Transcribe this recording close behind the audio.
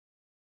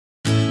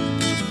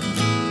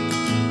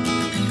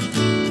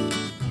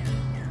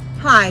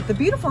Hi, the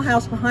beautiful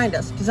house behind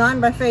us,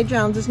 designed by Fay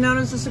Jones, is known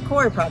as the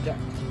Sequoia Project.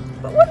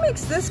 But what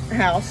makes this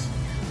house,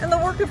 and the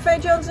work of Fay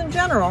Jones in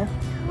general,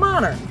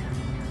 modern?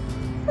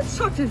 Let's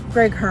talk to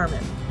Greg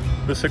Herman.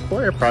 The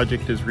Sequoia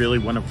Project is really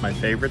one of my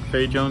favorite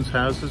Fay Jones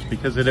houses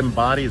because it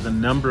embodies a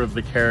number of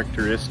the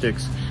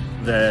characteristics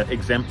that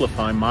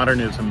exemplify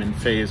modernism in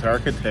Fay's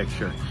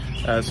architecture.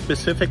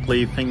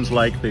 Specifically, things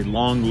like the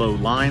long, low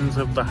lines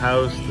of the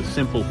house, the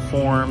simple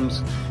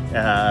forms,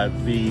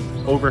 the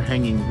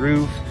overhanging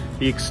roof,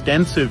 the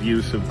extensive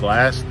use of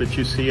glass that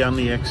you see on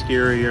the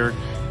exterior,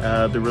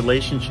 the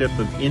relationship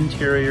of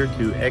interior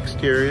to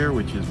exterior,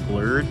 which is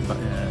blurred.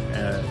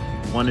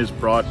 One is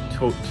brought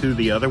to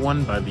the other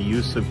one by the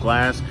use of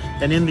glass,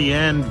 and in the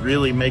end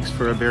really makes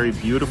for a very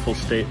beautiful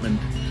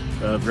statement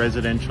of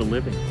residential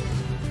living.